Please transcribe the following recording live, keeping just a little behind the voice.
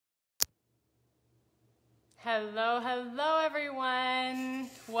Hello everyone.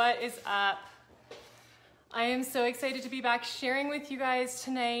 What is up? I am so excited to be back sharing with you guys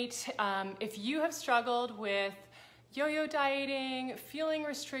tonight. If you have struggled with yo-yo dieting, feeling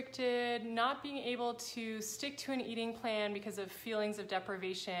restricted, not being able to stick to an eating plan because of feelings of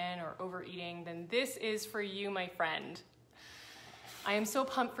deprivation or overeating, then this is for you, my friend. I am so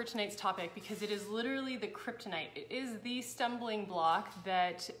pumped for tonight's topic because it is literally the kryptonite. It is the stumbling block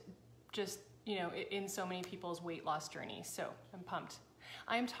that just, in so many people's weight loss journey. So I'm pumped.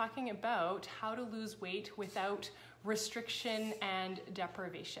 I'm talking about how to lose weight without restriction and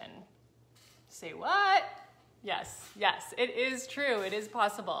deprivation. Say what? Yes, it is true. It is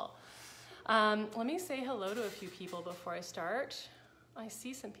possible. Let me say hello to a few people before I start. I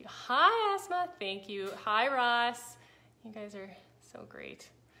see some people. Hi, Asma. Thank you. Hi, Ross. You guys are so great.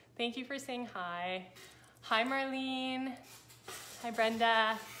 Thank you for saying hi. Hi, Marlene. Hi,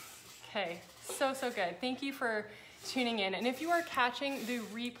 Brenda. Okay, so good. Thank you for tuning in. And if you are catching the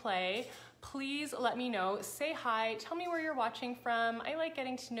replay, please let me know. Say hi. Tell me where you're watching from. I like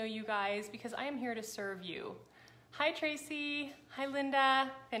getting to know you guys because I am here to serve you. Hi, Tracy. Hi, Linda.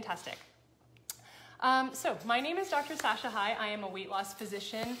 Fantastic. So my name is Dr. Sasha Hai. I am a weight loss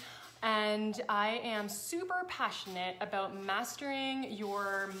physician. And I am super passionate about mastering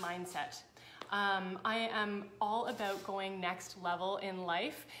your mindset. I am all about going next level in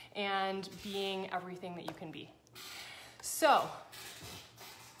life and being everything that you can be. So,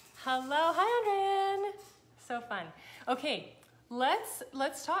 hello, hi, Andrian. So fun. Okay,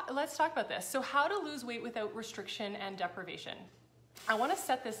 let's talk about this. So, how to lose weight without restriction and deprivation. I want to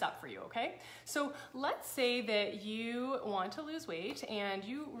set this up for you, okay? So let's say that you want to lose weight and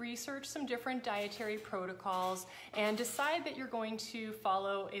you research some different dietary protocols and decide that you're going to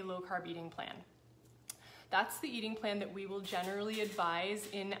follow a low-carb eating plan. That's the eating plan that we will generally advise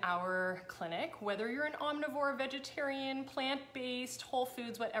in our clinic, whether you're an omnivore, vegetarian, plant-based, whole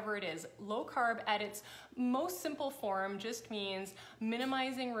foods, whatever it is. Low carb at its most simple form just means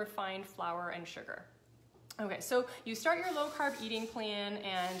minimizing refined flour and sugar. Okay, so you start your low-carb eating plan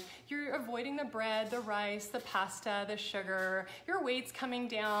and you're avoiding the bread, the rice, the pasta, the sugar, your weight's coming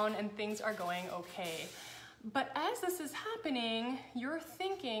down and things are going okay. But as this is happening, you're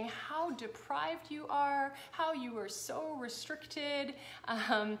thinking how deprived you are, how you are so restricted,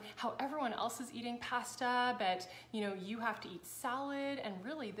 how everyone else is eating pasta, but you have to eat salad and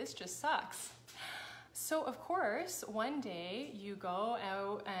really this just sucks. So of course, one day you go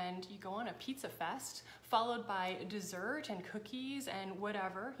out and you go on a pizza fest, followed by dessert and cookies and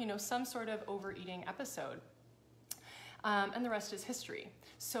whatever, some sort of overeating episode. And the rest is history.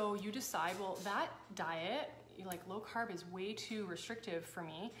 So you decide, well, that diet, like low carb is way too restrictive for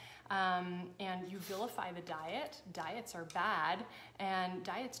me. And you vilify the diet. Diets are bad and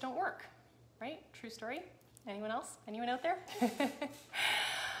diets don't work, right? True story. Anyone else? Anyone out there?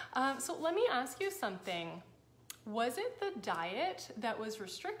 So let me ask you something. Was it the diet that was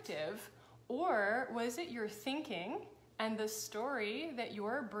restrictive, or was it your thinking and the story that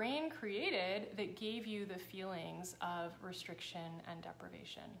your brain created that gave you the feelings of restriction and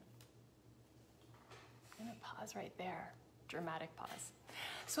deprivation? I'm gonna pause right there. Dramatic pause.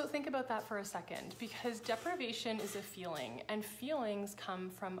 So think about that for a second, because deprivation is a feeling, and feelings come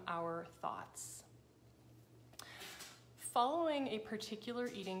from our thoughts. Following a particular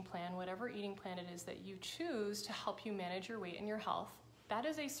eating plan, whatever eating plan it is that you choose to help you manage your weight and your health, that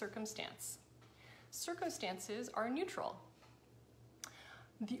is a circumstance. Circumstances are neutral.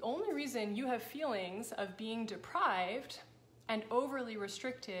 The only reason you have feelings of being deprived and overly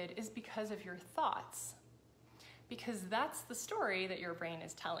restricted is because of your thoughts, because that's the story that your brain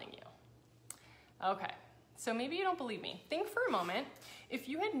is telling you. Okay. So maybe you don't believe me. Think for a moment, if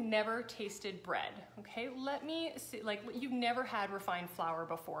you had never tasted bread, okay, let me see, like you've never had refined flour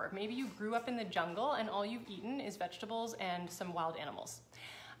before. Maybe you grew up in the jungle and all you've eaten is vegetables and some wild animals.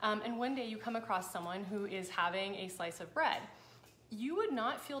 And one day you come across someone who is having a slice of bread. You would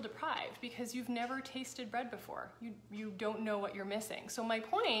not feel deprived because you've never tasted bread before. You don't know what you're missing. So my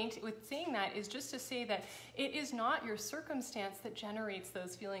point with saying that is just to say that it is not your circumstance that generates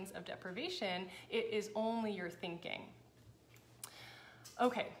those feelings of deprivation. It is only your thinking.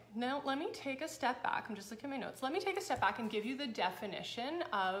 Okay, now let me take a step back. I'm just looking at my notes. Let me take a step back and give you the definition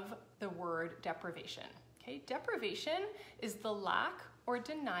of the word deprivation. Okay, deprivation is the lack or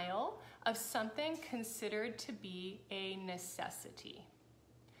denial of something considered to be a necessity.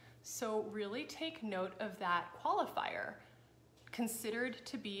 So really take note of that qualifier, considered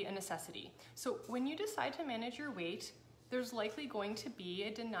to be a necessity. So when you decide to manage your weight, there's likely going to be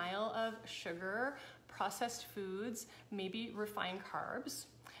a denial of sugar, processed foods, maybe refined carbs.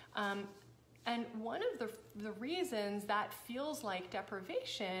 And one of the reasons that feels like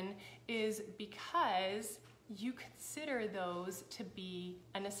deprivation is because you consider those to be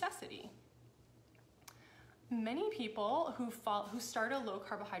a necessity. Many people who start a low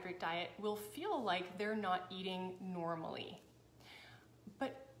carbohydrate diet will feel like they're not eating normally.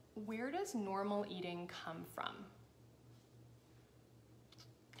 But where does normal eating come from?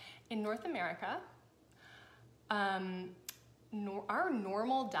 In North America, our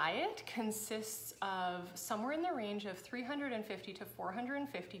normal diet consists of somewhere in the range of 350 to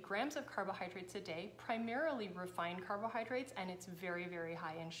 450 grams of carbohydrates a day, primarily refined carbohydrates, and it's very, very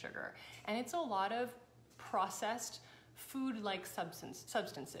high in sugar. And it's a lot of processed food-like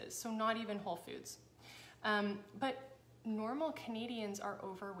substances, so not even whole foods. But normal Canadians are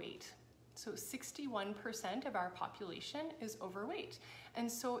overweight. So 61% of our population is overweight.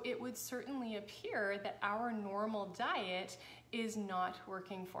 And so it would certainly appear that our normal diet is not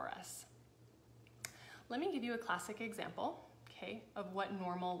working for us. Let me give you a classic example, okay, of what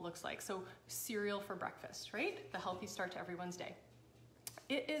normal looks like. So cereal for breakfast, right? The healthy start to everyone's day.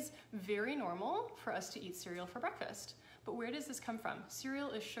 It is very normal for us to eat cereal for breakfast. But where does this come from?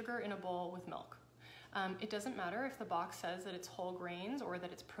 Cereal is sugar in a bowl with milk. It doesn't matter if the box says that it's whole grains or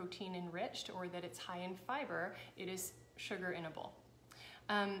that it's protein enriched or that it's high in fiber, it is sugar in a bowl.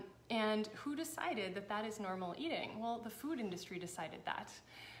 And who decided that that is normal eating? Well, the food industry decided that.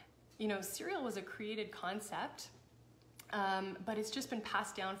 You know, cereal was a created concept, but it's just been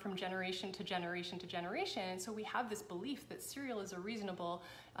passed down from generation to generation to generation. And so we have this belief that cereal is a reasonable,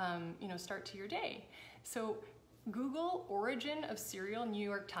 start to your day. So Google origin of cereal, New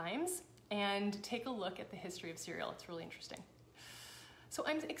York Times, and take a look at the history of cereal. It's really interesting. So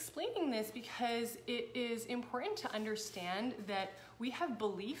I'm explaining this because it is important to understand that we have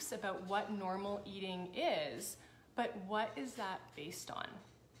beliefs about what normal eating is, but what is that based on?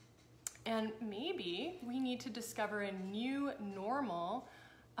 And maybe we need to discover a new normal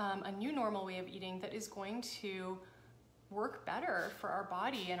way of eating that is going to work better for our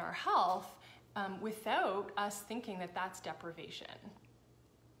body and our health without us thinking that that's deprivation.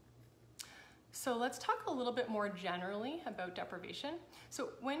 So let's talk a little bit more generally about deprivation. So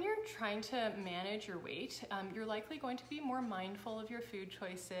when you're trying to manage your weight, you're likely going to be more mindful of your food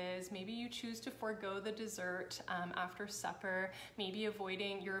choices. Maybe you choose to forego the dessert after supper. Maybe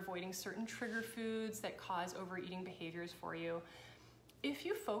you're avoiding certain trigger foods that cause overeating behaviors for you. If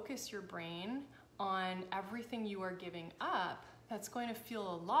you focus your brain on everything you are giving up, that's going to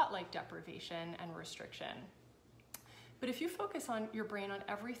feel a lot like deprivation and restriction. But if you focus on your brain on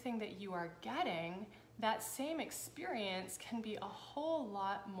everything that you are getting, that same experience can be a whole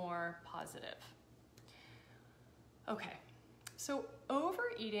lot more positive. Okay, so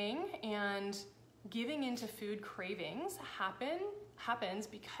overeating and giving into food cravings happens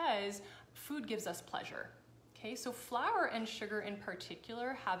because food gives us pleasure. Okay, so flour and sugar in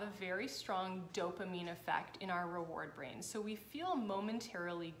particular have a very strong dopamine effect in our reward brain, so we feel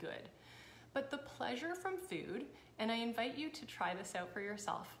momentarily good. But the pleasure from food, and I invite you to try this out for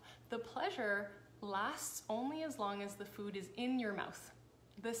yourself, the pleasure lasts only as long as the food is in your mouth.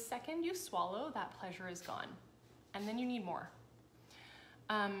 The second you swallow, that pleasure is gone, and then you need more.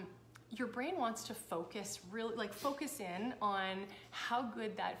 Your brain wants to focus in on how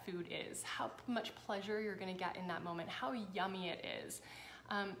good that food is, how much pleasure you're gonna get in that moment, how yummy it is.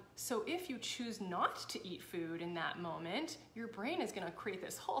 So if you choose not to eat food in that moment, your brain is going to create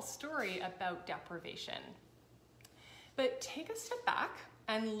this whole story about deprivation. But take a step back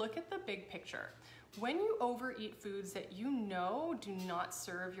and look at the big picture. When you overeat foods that you know do not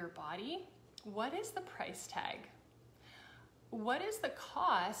serve your body, what is the price tag? What is the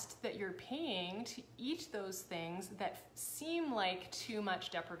cost that you're paying to eat those things that seem like too much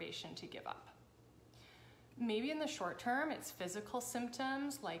deprivation to give up? Maybe in the short term, it's physical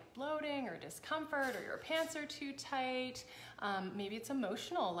symptoms like bloating or discomfort, or your pants are too tight. Maybe it's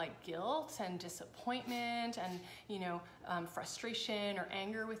emotional, like guilt and disappointment and frustration or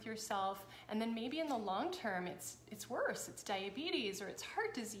anger with yourself. And then maybe in the long term, it's worse. It's diabetes, or it's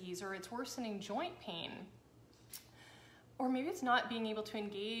heart disease, or it's worsening joint pain. Or maybe it's not being able to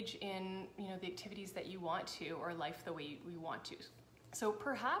engage in the activities that you want to, or life the way we want to. So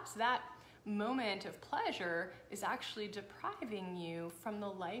perhaps that moment of pleasure is actually depriving you from the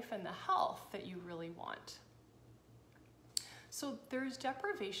life and the health that you really want. So there's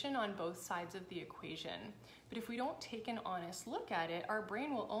deprivation on both sides of the equation, but if we don't take an honest look at it, our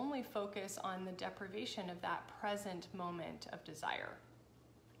brain will only focus on the deprivation of that present moment of desire.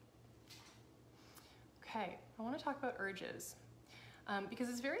 Okay, I want to talk about urges. Because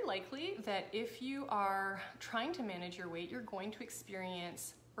it's very likely that if you are trying to manage your weight, you're going to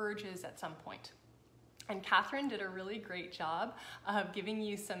experience urges at some point. And Catherine did a really great job of giving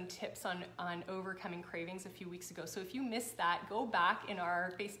you some tips on overcoming cravings a few weeks ago. So if you missed that, go back in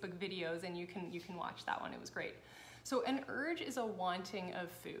our Facebook videos and you can watch that one. It was great. So an urge is a wanting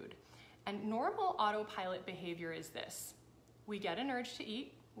of food. And normal autopilot behavior is this. We get an urge to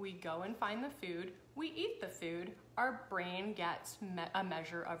eat, we go and find the food, we eat the food, our brain gets a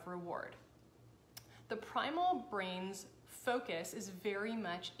measure of reward. The primal brain's focus is very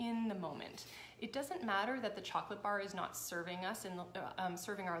much in the moment. It doesn't matter that the chocolate bar is not serving us and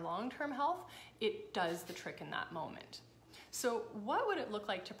serving our long-term health. It does the trick in that moment. So what would it look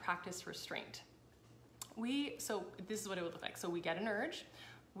like to practice restraint? So this is what it would look like. So we get an urge,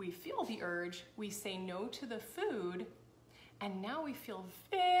 we feel the urge, we say no to the food, and now we feel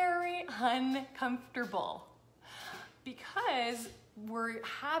very uncomfortable because we're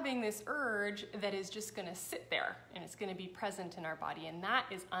having this urge that is just gonna sit there and it's gonna be present in our body, and that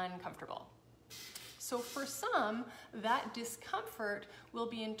is uncomfortable. So for some, that discomfort will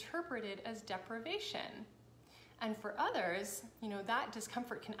be interpreted as deprivation. And for others, that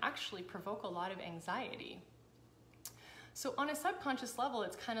discomfort can actually provoke a lot of anxiety. So on a subconscious level,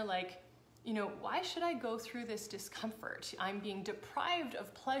 it's kind of like, why should I go through this discomfort? I'm being deprived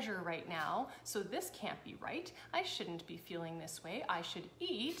of pleasure right now, so this can't be right. I shouldn't be feeling this way. I should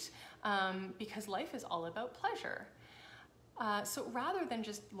eat because life is all about pleasure. So rather than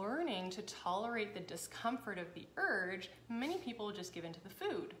just learning to tolerate the discomfort of the urge, many people just give into the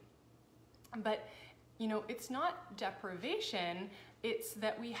food. But it's not deprivation, it's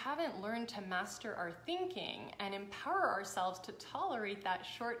that we haven't learned to master our thinking and empower ourselves to tolerate that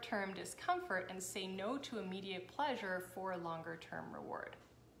short-term discomfort and say no to immediate pleasure for a longer-term reward.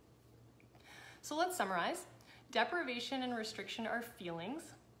 So let's summarize. Deprivation and restriction are feelings.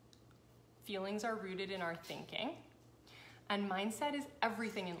 Feelings are rooted in our thinking. And mindset is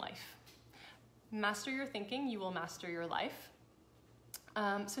everything in life. Master your thinking, you will master your life.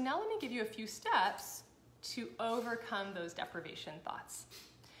 So now let me give you a few steps to overcome those deprivation thoughts.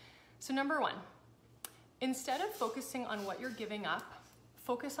 So number one, instead of focusing on what you're giving up,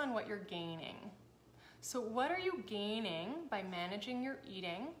 focus on what you're gaining. So what are you gaining by managing your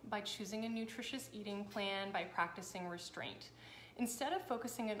eating, by choosing a nutritious eating plan, by practicing restraint? Instead of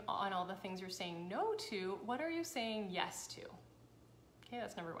focusing on all the things you're saying no to, what are you saying yes to? Okay,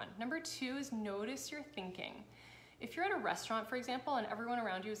 that's number one. Number two is notice your thinking. If you're at a restaurant, for example, and everyone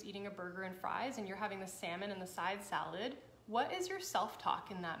around you is eating a burger and fries and you're having the salmon and the side salad, what is your self-talk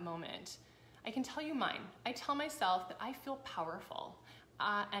in that moment? I can tell you mine. I tell myself that I feel powerful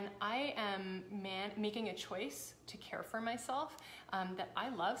and I am making a choice to care for myself, that I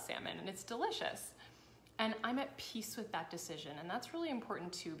love salmon and it's delicious. And I'm at peace with that decision. And that's really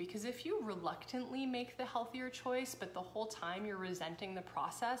important too, because if you reluctantly make the healthier choice, but the whole time you're resenting the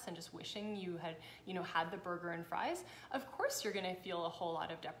process and just wishing you had, had the burger and fries, of course you're gonna feel a whole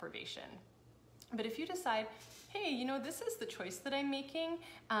lot of deprivation. But if you decide, hey, this is the choice that I'm making,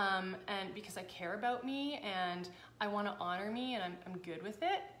 and because I care about me and I wanna honor me and I'm good with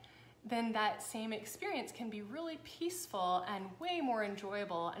it, then that same experience can be really peaceful and way more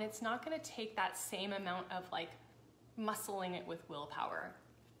enjoyable, and it's not gonna take that same amount of muscling it with willpower.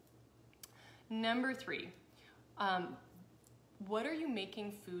 Number three, what are you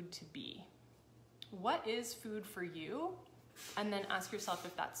making food to be? What is food for you? And then ask yourself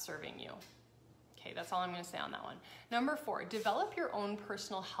if that's serving you. Okay, that's all I'm gonna say on that one. Number four, develop your own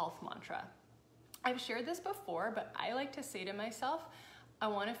personal health mantra. I've shared this before, but I like to say to myself, I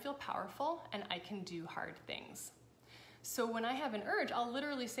want to feel powerful and I can do hard things. So when I have an urge, I'll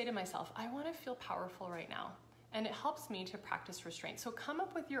literally say to myself, I want to feel powerful right now. And it helps me to practice restraint. So come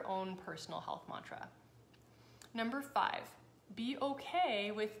up with your own personal health mantra. Number five, be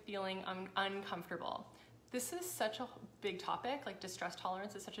okay with feeling uncomfortable. This is such a big topic, distress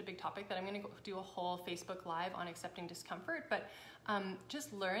tolerance is such a big topic that I'm going to do a whole Facebook Live on accepting discomfort, but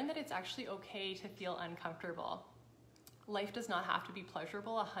just learn that it's actually okay to feel uncomfortable. Life does not have to be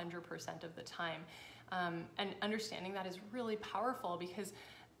pleasurable 100% of the time. And understanding that is really powerful because,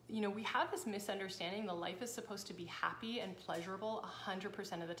 we have this misunderstanding that life is supposed to be happy and pleasurable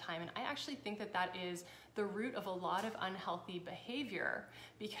 100% of the time. And I actually think that that is the root of a lot of unhealthy behavior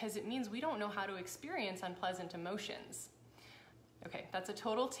because it means we don't know how to experience unpleasant emotions. Okay, that's a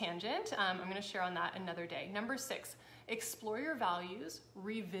total tangent. I'm gonna share on that another day. Number six, explore your values,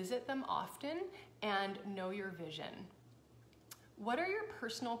 revisit them often, and know your vision. What are your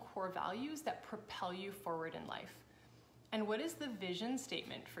personal core values that propel you forward in life? And what is the vision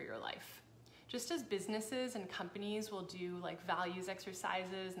statement for your life? Just as businesses and companies will do values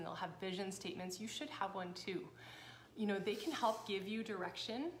exercises and they'll have vision statements, you should have one too. they can help give you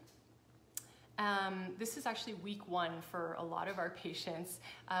direction. This is actually week 1 for a lot of our patients.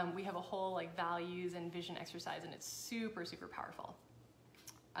 We have a whole values and vision exercise, and it's super, super powerful.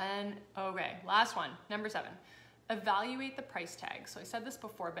 And okay, last one, number 7. Evaluate the price tag. So I said this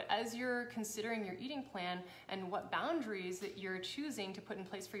before, but as you're considering your eating plan and what boundaries that you're choosing to put in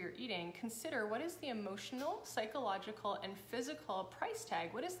place for your eating, consider what is the emotional, psychological, and physical price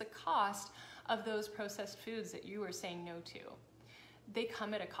tag? What is the cost of those processed foods that you are saying no to? They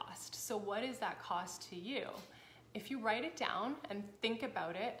come at a cost. So what is that cost to you? If you write it down and think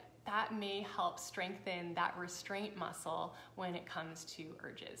about it, that may help strengthen that restraint muscle when it comes to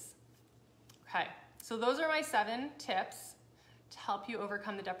urges. Okay. So those are my 7 tips to help you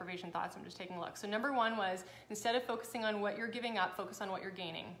overcome the deprivation thoughts. I'm just taking a look. So number 1 was, instead of focusing on what you're giving up, focus on what you're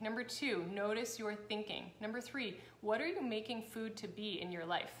gaining. Number 2, notice your thinking. Number 3, what are you making food to be in your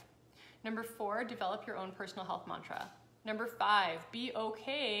life? Number 4, develop your own personal health mantra. Number 5, be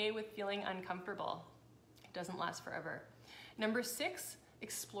okay with feeling uncomfortable. It doesn't last forever. Number 6,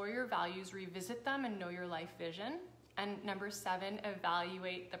 explore your values, revisit them, and know your life vision. And number 7,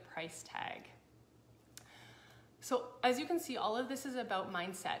 evaluate the price tag. So as you can see, all of this is about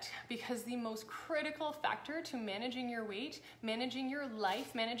mindset, because the most critical factor to managing your weight, managing your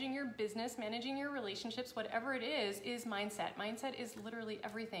life, managing your business, managing your relationships, whatever it is mindset. Mindset is literally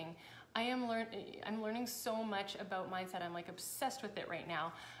everything. I'm learning so much about mindset. I'm obsessed with it right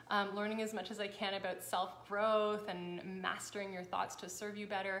now. Learning as much as I can about self-growth and mastering your thoughts to serve you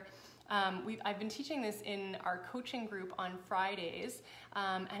better. I've been teaching this in our coaching group on Fridays,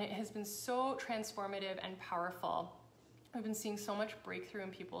 and it has been so transformative and powerful. I've been seeing so much breakthrough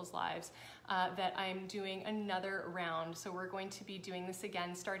in people's lives that I'm doing another round. So we're going to be doing this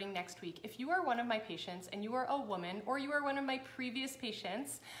again starting next week. If you are one of my patients and you are a woman, or you are one of my previous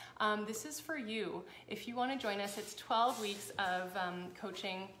patients, this is for you. If you want to join us, it's 12 weeks of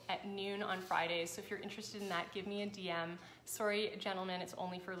coaching at noon on Fridays. So if you're interested in that, give me a DM. Sorry, gentlemen, it's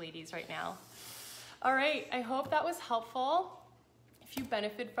only for ladies right now. All right, I hope that was helpful. If you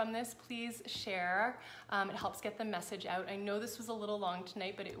benefit from this, please share. It helps get the message out. I know this was a little long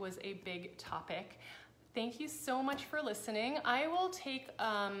tonight, but it was a big topic. Thank you so much for listening. I will take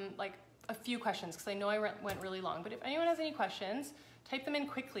a few questions, because I know I went really long, but if anyone has any questions, type them in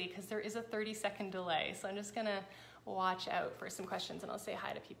quickly, because there is a 30-second delay. So I'm just gonna watch out for some questions, and I'll say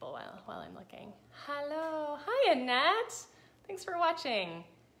hi to people while I'm looking. Hello, hi Annette. Thanks for watching.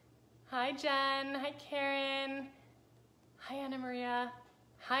 Hi Jen, hi Karen. Hi, Anna Maria.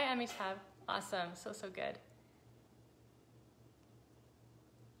 Hi, Amitabh. Awesome. So good.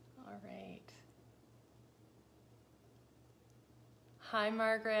 All right. Hi,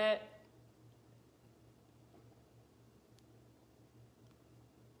 Margaret.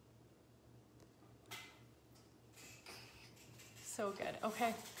 So good.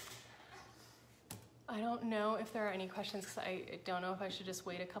 Okay. I don't know if there are any questions, because I don't know if I should just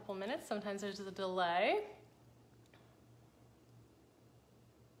wait a couple minutes. Sometimes there's a delay.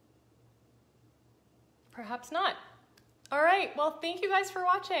 Perhaps not. All right, well, thank you guys for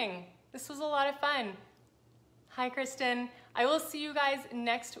watching. This was a lot of fun. Hi, Kristen. I will see you guys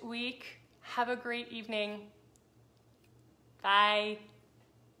next week. Have a great evening. Bye.